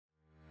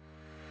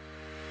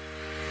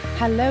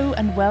Hello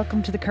and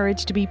welcome to the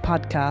Courage to Be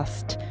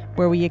podcast,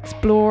 where we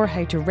explore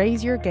how to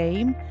raise your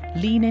game,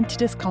 lean into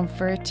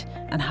discomfort,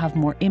 and have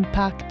more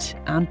impact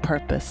and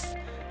purpose.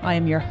 I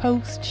am your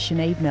host,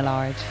 Sinead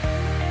Millard.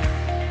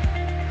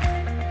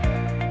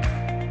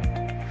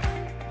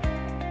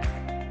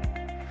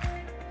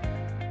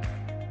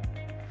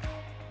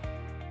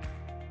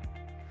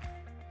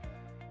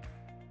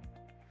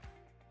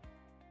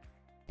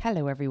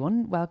 Hello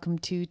everyone, welcome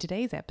to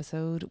today's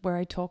episode where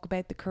I talk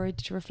about the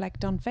courage to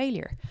reflect on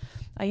failure.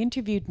 I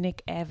interviewed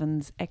Nick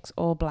Evans,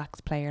 ex-All Blacks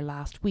player,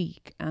 last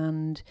week,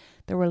 and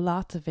there were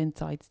lots of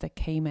insights that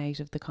came out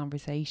of the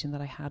conversation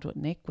that I had with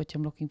Nick, which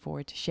I'm looking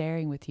forward to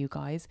sharing with you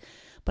guys.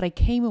 But I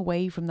came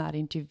away from that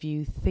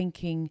interview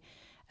thinking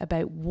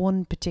about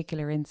one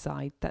particular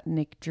insight that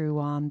Nick drew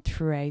on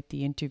throughout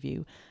the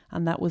interview,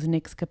 and that was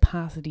Nick's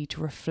capacity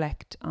to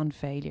reflect on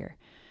failure.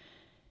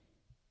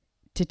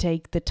 To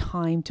take the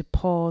time to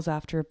pause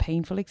after a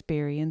painful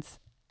experience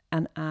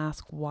and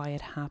ask why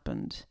it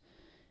happened.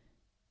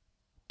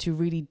 To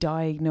really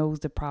diagnose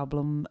the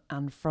problem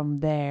and from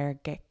there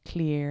get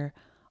clear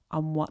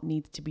on what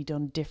needs to be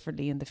done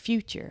differently in the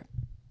future.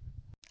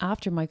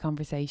 After my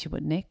conversation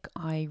with Nick,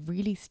 I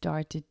really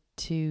started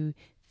to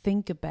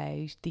think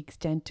about the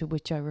extent to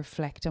which I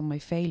reflect on my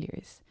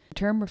failures. The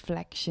term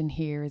reflection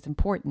here is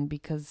important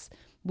because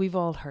we've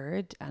all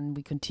heard and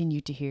we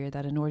continue to hear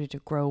that in order to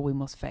grow we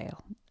must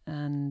fail.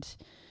 And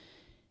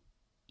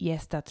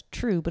yes, that's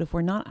true, but if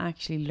we're not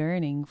actually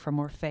learning from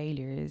our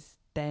failures,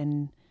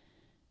 then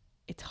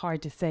it's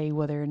hard to say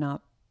whether or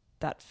not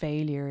that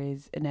failure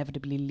is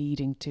inevitably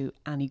leading to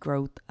any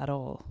growth at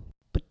all.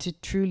 But to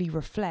truly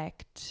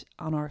reflect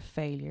on our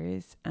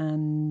failures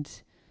and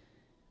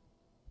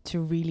to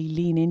really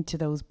lean into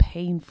those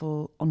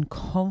painful,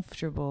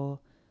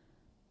 uncomfortable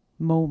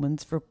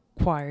moments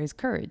requires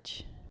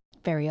courage.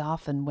 Very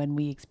often when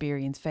we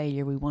experience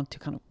failure, we want to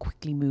kind of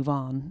quickly move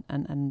on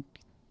and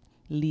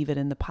leave it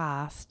in the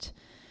past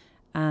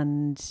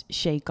and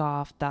shake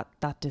off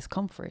that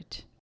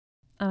discomfort.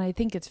 And I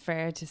think it's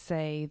fair to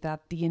say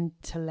that the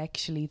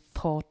intellectually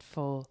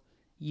thoughtful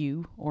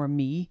you or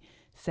me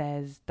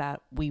says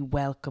that we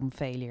welcome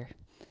failure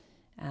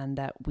and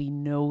that we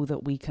know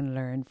that we can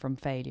learn from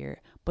failure.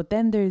 But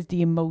then there's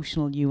the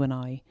emotional you and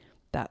I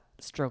that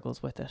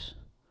struggles with it.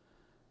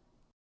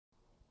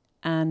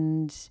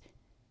 And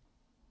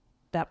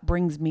that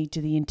brings me to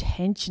the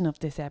intention of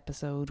this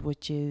episode,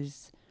 which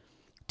is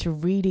to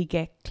really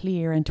get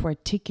clear and to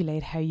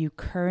articulate how you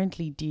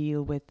currently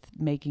deal with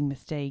making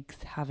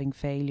mistakes, having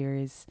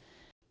failures,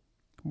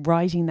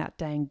 writing that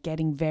down,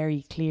 getting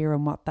very clear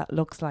on what that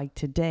looks like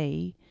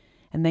today,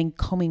 and then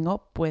coming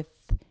up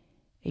with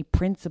a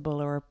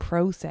principle or a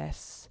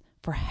process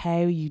for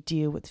how you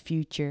deal with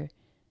future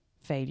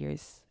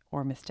failures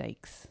or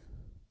mistakes.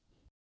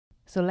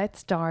 So let's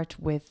start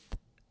with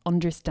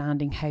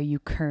understanding how you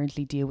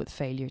currently deal with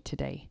failure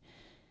today.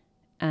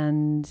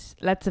 And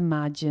let's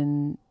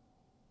imagine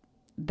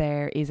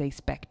there is a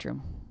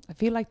spectrum. I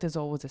feel like there's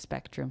always a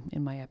spectrum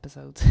in my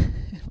episodes,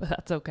 but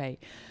that's okay.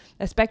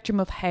 A spectrum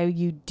of how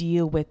you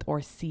deal with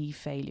or see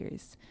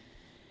failures.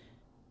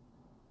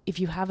 If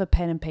you have a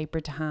pen and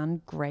paper to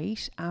hand,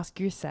 great. Ask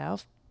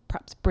yourself,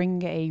 perhaps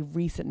bring a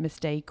recent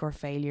mistake or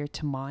failure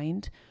to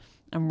mind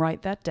and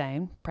write that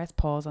down. Press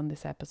pause on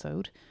this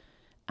episode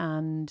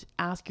and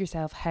ask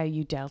yourself how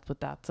you dealt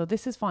with that. So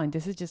this is fine.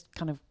 This is just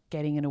kind of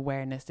getting an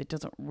awareness.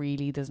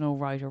 There's no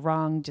right or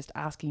wrong. Just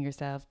asking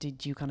yourself,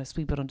 did you kind of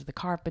sweep it under the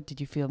carpet? Did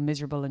you feel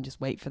miserable and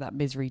just wait for that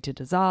misery to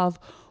dissolve?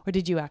 Or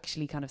did you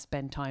actually kind of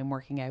spend time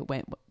working out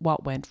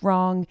what went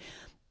wrong?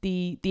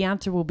 The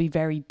answer will be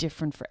very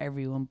different for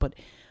everyone, but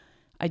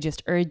I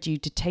just urge you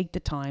to take the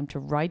time to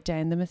write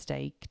down the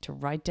mistake, to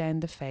write down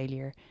the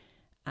failure,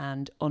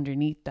 and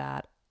underneath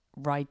that,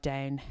 write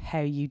down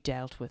how you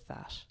dealt with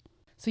that.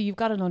 So you've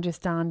got an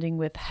understanding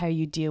with how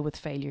you deal with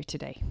failure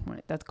today,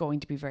 right? That's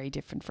going to be very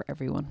different for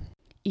everyone.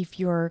 If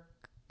you're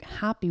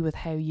happy with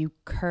how you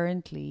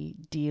currently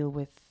deal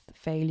with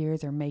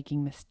failures or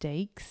making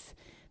mistakes,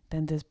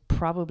 then there's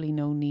probably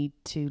no need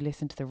to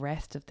listen to the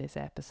rest of this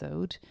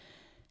episode.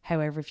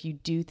 However, if you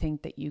do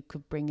think that you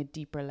could bring a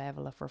deeper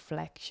level of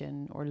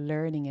reflection or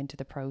learning into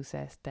the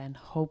process, then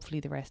hopefully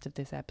the rest of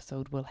this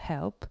episode will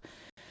help.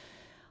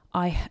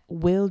 I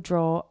will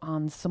draw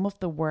on some of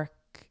the work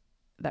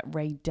that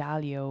Ray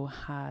Dalio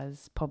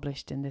has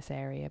published in this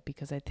area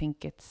because I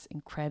think it's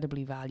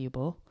incredibly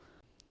valuable.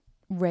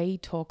 Ray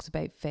talks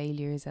about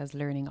failures as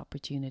learning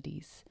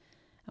opportunities.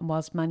 And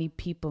whilst many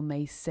people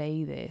may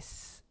say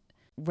this,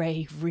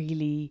 Ray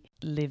really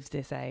lives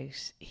this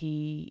out.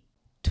 He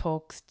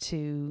talks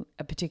to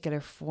a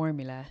particular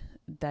formula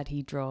that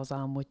he draws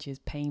on, which is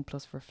pain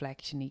plus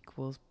reflection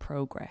equals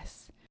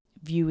progress.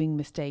 Viewing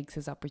mistakes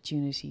as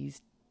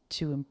opportunities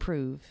to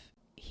improve.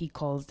 He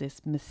calls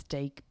this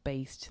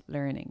mistake-based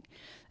learning.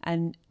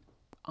 And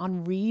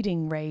on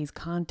reading Ray's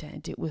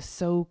content, it was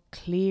so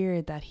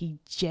clear that he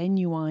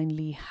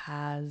genuinely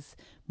has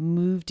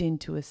moved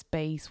into a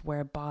space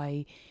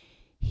whereby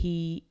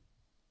he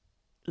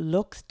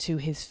looks to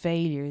his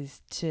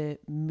failures to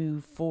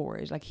move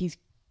forward. Like he's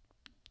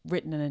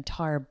written an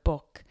entire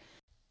book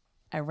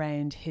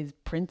around his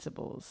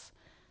principles,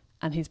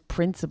 and his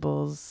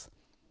principles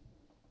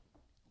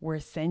were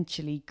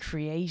essentially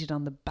created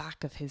on the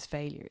back of his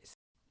failures.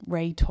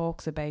 Ray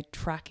talks about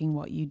tracking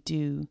what you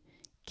do,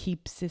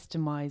 keep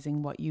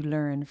systemizing what you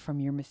learn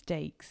from your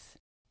mistakes.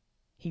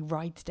 He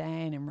writes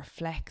down and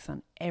reflects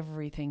on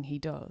everything he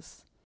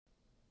does.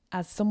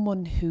 As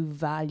someone who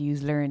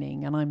values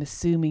learning, and I'm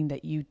assuming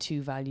that you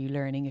too value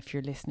learning if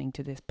you're listening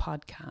to this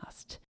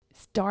podcast,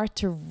 start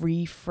to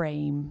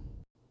reframe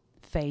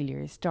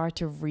failures, start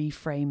to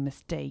reframe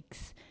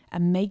mistakes,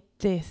 and make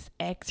this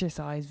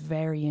exercise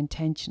very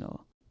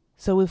intentional.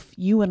 So if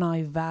you and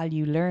I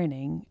value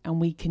learning and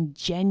we can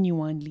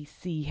genuinely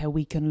see how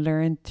we can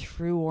learn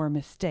through our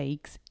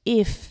mistakes,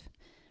 if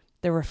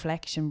the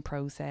reflection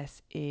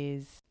process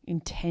is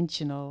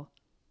intentional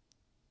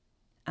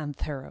and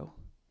thorough,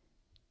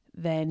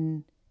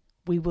 then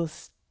we will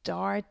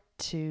start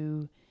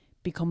to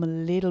become a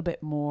little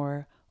bit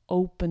more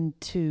open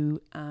to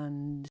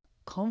and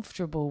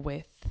comfortable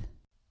with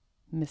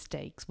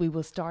mistakes. We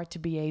will start to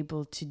be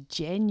able to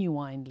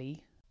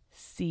genuinely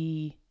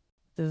see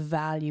the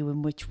value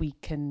in which we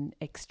can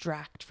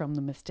extract from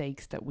the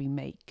mistakes that we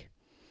make.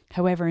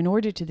 However, in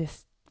order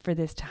for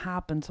this to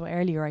happen, so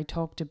earlier I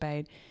talked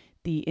about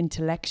the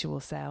intellectual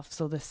self,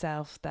 so the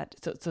self that,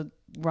 so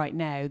right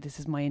now this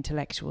is my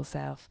intellectual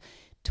self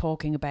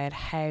talking about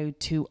how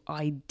to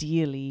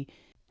ideally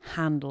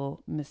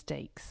handle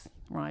mistakes,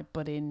 right?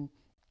 But in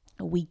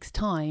a week's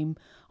time,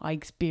 I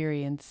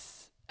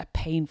experience a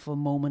painful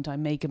moment. I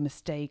make a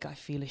mistake. I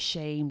feel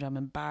ashamed. I'm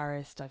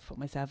embarrassed. I've put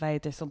myself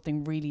out there.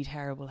 Something really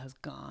terrible has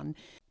gone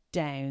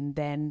down.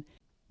 Then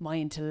my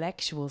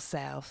intellectual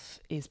self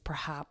is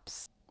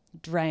perhaps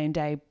drowned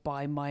out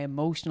by my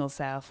emotional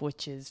self,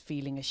 which is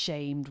feeling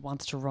ashamed,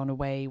 wants to run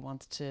away,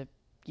 wants to,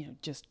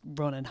 just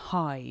run and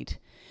hide.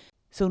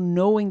 So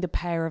knowing the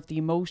power of the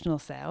emotional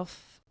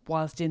self,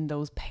 whilst in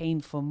those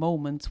painful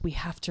moments, we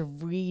have to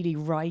really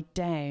write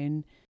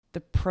down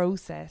the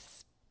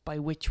process by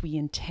which we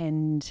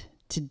intend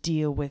to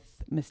deal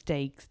with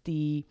mistakes,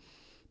 the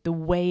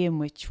way in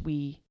which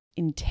we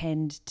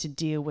intend to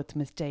deal with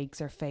mistakes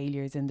or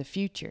failures in the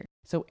future.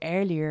 So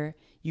earlier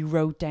you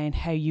wrote down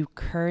how you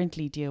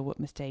currently deal with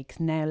mistakes.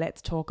 Now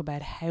let's talk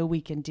about how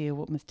we can deal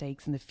with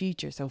mistakes in the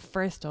future. So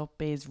first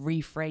up is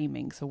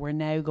reframing. So we're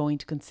now going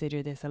to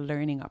consider this a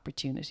learning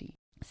opportunity.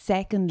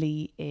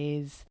 Secondly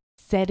is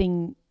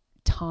setting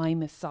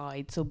time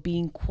aside. So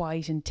being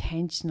quite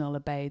intentional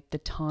about the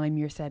time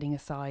you're setting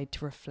aside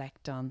to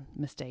reflect on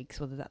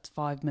mistakes, whether that's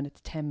 5 minutes,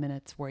 10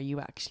 minutes, where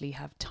you actually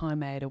have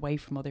time out away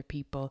from other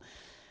people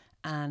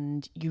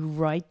and you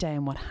write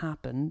down what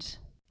happened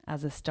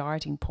as a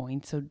starting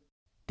point. So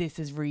this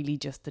is really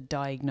just the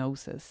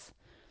diagnosis.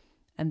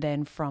 And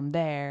then from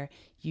there,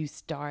 you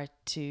start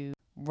to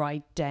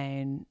write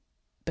down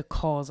the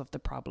cause of the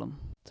problem.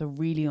 So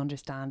really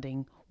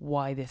understanding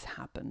why this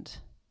happened.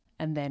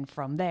 And then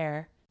from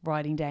there,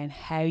 writing down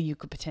how you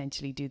could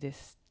potentially do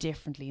this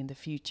differently in the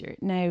future.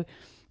 Now,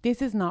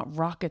 this is not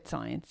rocket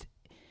science.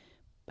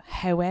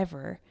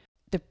 However,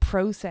 the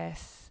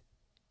process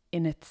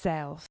in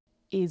itself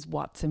is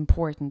what's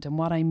important. And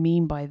what I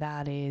mean by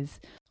that is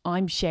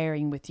I'm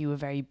sharing with you a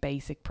very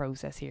basic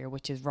process here,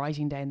 which is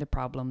writing down the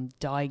problem,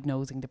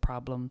 diagnosing the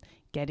problem,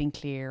 getting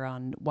clear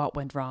on what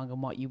went wrong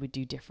and what you would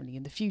do differently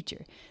in the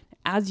future.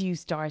 As you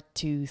start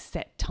to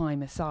set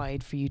time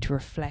aside for you to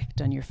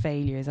reflect on your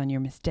failures, on your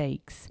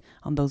mistakes,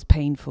 on those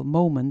painful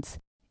moments,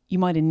 you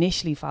might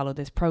initially follow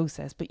this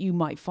process, but you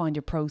might find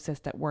a process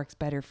that works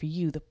better for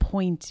you. The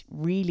point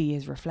really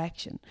is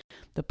reflection.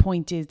 The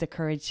point is the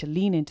courage to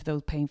lean into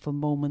those painful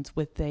moments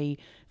with a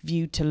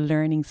view to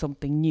learning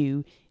something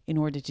new in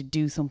order to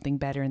do something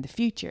better in the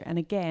future. And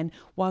again,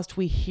 whilst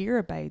we hear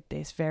about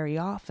this very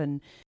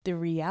often, the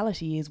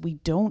reality is we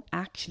don't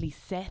actually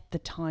set the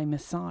time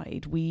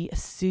aside. We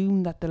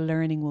assume that the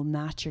learning will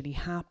naturally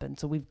happen.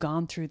 So we've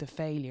gone through the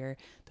failure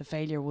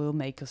will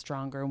make us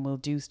stronger and we'll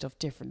do stuff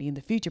differently in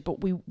the future.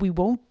 But we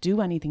won't do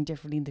anything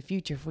differently in the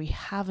future if we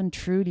haven't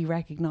truly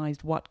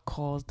recognized what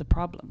caused the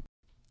problem.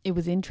 It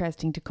was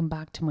interesting to come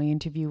back to my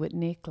interview with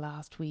Nick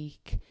last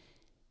week.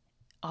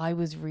 I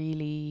was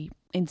really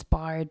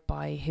inspired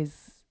by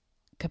his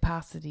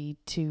capacity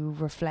to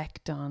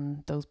reflect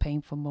on those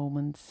painful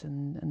moments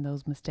and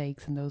those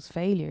mistakes and those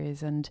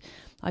failures. And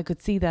I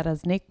could see that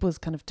as Nick was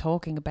kind of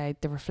talking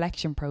about the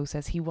reflection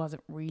process, he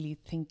wasn't really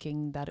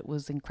thinking that it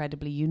was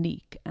incredibly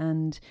unique.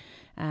 And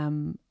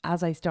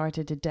as I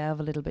started to delve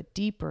a little bit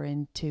deeper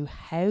into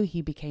how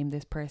he became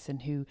this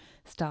person who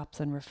stops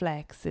and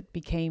reflects, it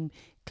became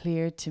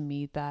clear to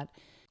me that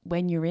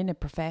when you're in a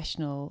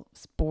professional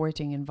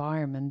sporting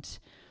environment,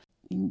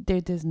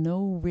 there's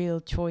no real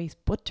choice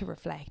but to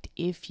reflect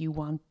if you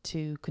want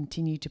to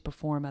continue to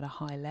perform at a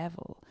high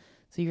level.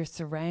 So you're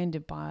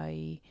surrounded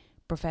by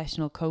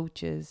professional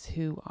coaches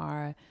who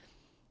are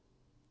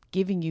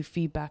giving you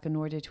feedback in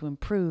order to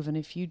improve. And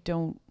if you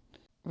don't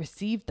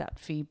receive that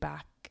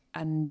feedback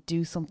and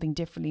do something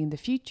differently in the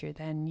future,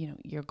 then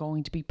you're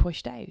going to be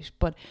pushed out.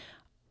 But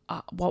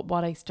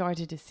what I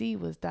started to see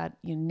was that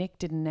Nick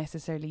didn't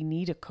necessarily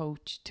need a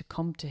coach to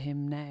come to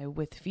him now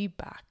with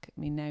feedback. I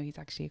mean, now he's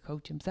actually a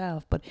coach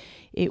himself, but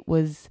it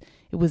was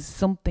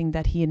something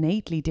that he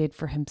innately did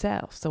for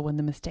himself. So when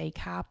the mistake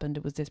happened,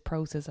 it was this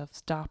process of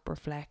stop,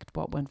 reflect,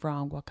 what went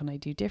wrong, what can I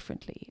do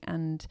differently?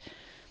 And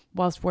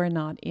whilst we're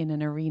not in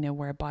an arena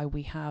whereby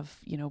we have,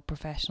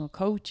 professional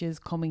coaches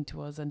coming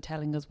to us and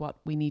telling us what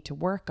we need to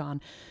work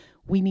on,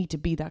 we need to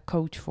be that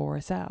coach for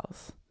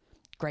ourselves.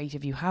 Great,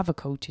 if you have a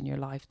coach in your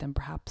life, then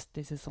perhaps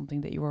this is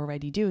something that you're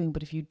already doing.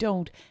 But if you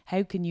don't,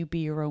 how can you be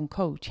your own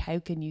coach? How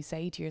can you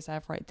say to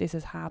yourself, right, this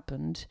has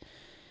happened,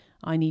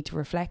 I need to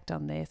reflect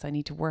on this, I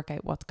need to work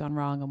out what's gone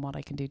wrong and what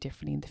I can do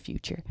differently in the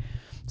future.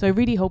 So I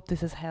really hope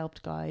this has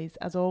helped, guys.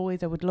 As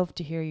always, I would love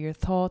to hear your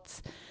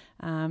thoughts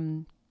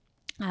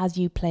as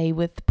you play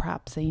with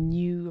perhaps a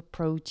new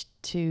approach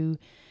to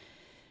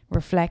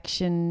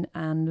reflection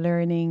and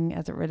learning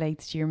as it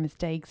relates to your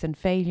mistakes and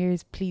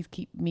failures. Please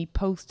keep me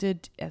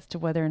posted as to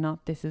whether or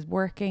not this is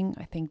working.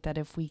 I think that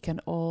if we can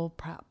all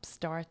perhaps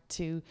start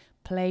to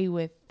play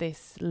with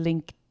this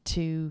link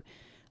to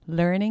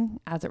learning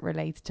as it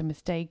relates to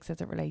mistakes,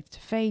 as it relates to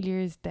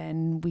failures,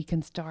 then we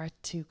can start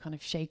to kind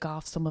of shake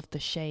off some of the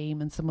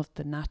shame and some of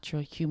the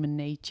natural human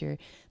nature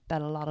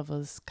that a lot of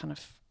us kind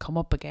of come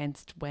up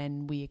against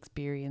when we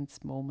experience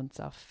moments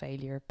of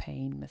failure,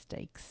 pain,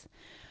 mistakes.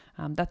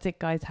 That's it,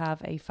 guys. Have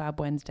a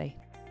fab Wednesday.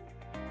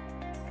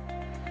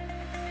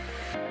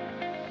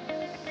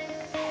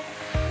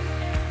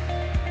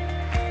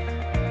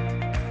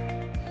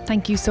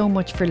 Thank you so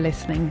much for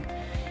listening.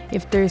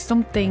 If there's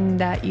something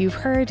that you've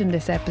heard in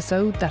this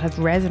episode that has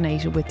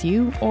resonated with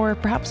you, or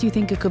perhaps you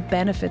think it could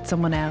benefit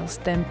someone else,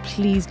 then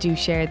please do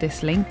share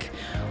this link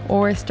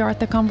or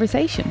start the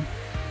conversation.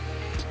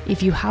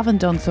 If you haven't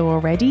done so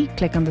already,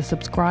 click on the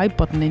subscribe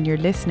button in your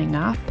listening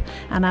app.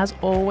 And as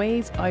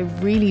always, I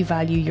really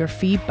value your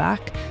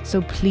feedback,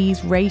 so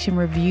please rate and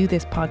review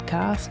this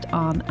podcast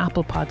on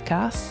Apple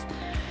Podcasts.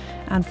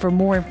 And for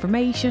more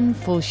information,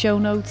 full show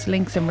notes,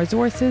 links and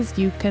resources,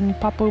 you can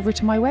pop over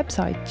to my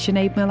website,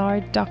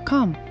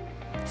 sineadmillard.com.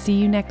 See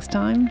you next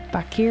time,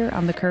 back here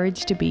on The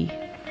Courage to Be.